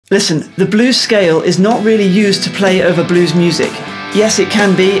Listen, the blues scale is not really used to play over blues music. Yes, it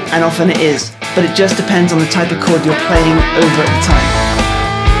can be, and often it is, but it just depends on the type of chord you're playing over at the time.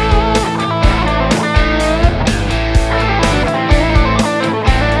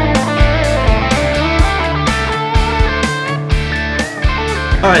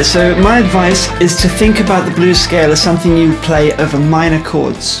 Alright, so my advice is to think about the blues scale as something you play over minor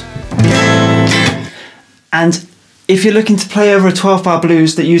chords. And if you're looking to play over a 12-bar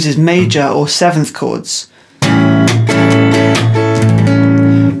blues that uses major or 7th chords,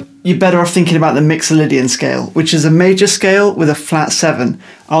 you're better off thinking about the Mixolydian scale, which is a major scale with a flat 7.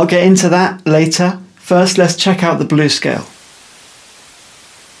 I'll get into that later. First, let's check out the blues scale.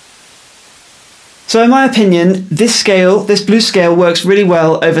 So in my opinion, this blues scale works really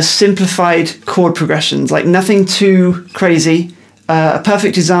well over simplified chord progressions, like nothing too crazy. A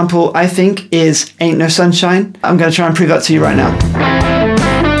perfect example, I think, is Ain't No Sunshine. I'm going to try and prove that to you right now.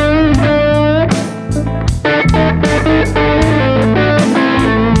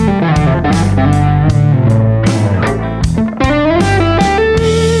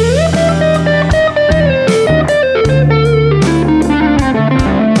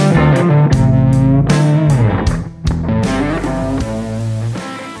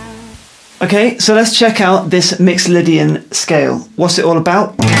 Okay, so let's check out this Mixolydian scale. What's it all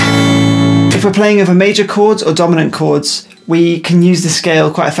about? If we're playing over major chords or dominant chords, we can use this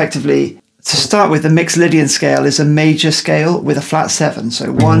scale quite effectively. To start with, the Mixolydian scale is a major scale with a flat 7.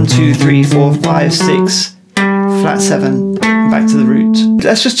 So 1, 2, 3, 4, 5, 6, flat 7, back to the root.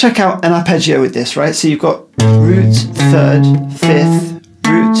 Let's just check out an arpeggio with this, right? So you've got root, 3rd, 5th,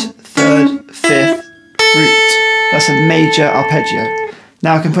 root, 3rd, 5th, root. That's a major arpeggio.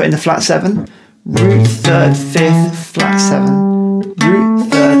 Now I can put in the flat 7, root, 3rd, 5th, flat 7,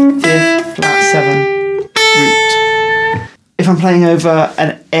 root, 3rd, 5th, flat 7, root. If I'm playing over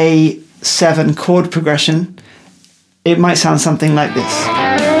an A7 chord progression, it might sound something like this.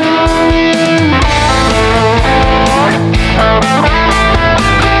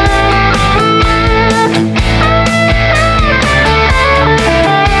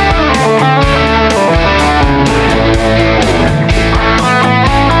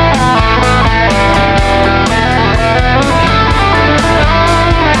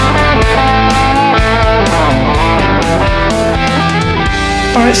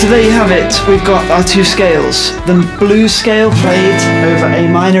 Alright, so there you have it. We've got our two scales. The blues scale played over A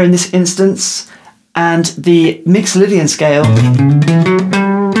minor in this instance, and the Mixolydian scale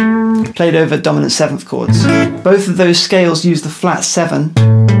played over dominant 7th chords. Both of those scales use the flat 7,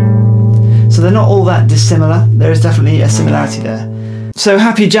 so they're not all that dissimilar. There is definitely a similarity there. So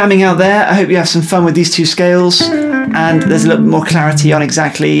happy jamming out there. I hope you have some fun with these two scales, and there's a little bit more clarity on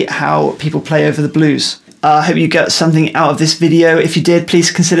exactly how people play over the blues. I hope you got something out of this video. If you did,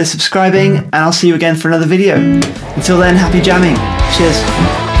 please consider subscribing, and I'll see you again for another video. Until then, happy jamming. Cheers.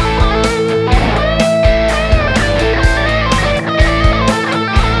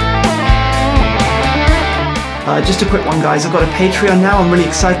 Just a quick one, guys. I've got a Patreon now. I'm really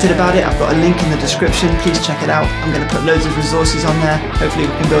excited about it. I've got a link in the description. Please check it out. I'm going to put loads of resources on there. Hopefully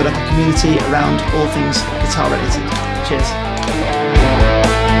we can build up a community around all things guitar related. Cheers.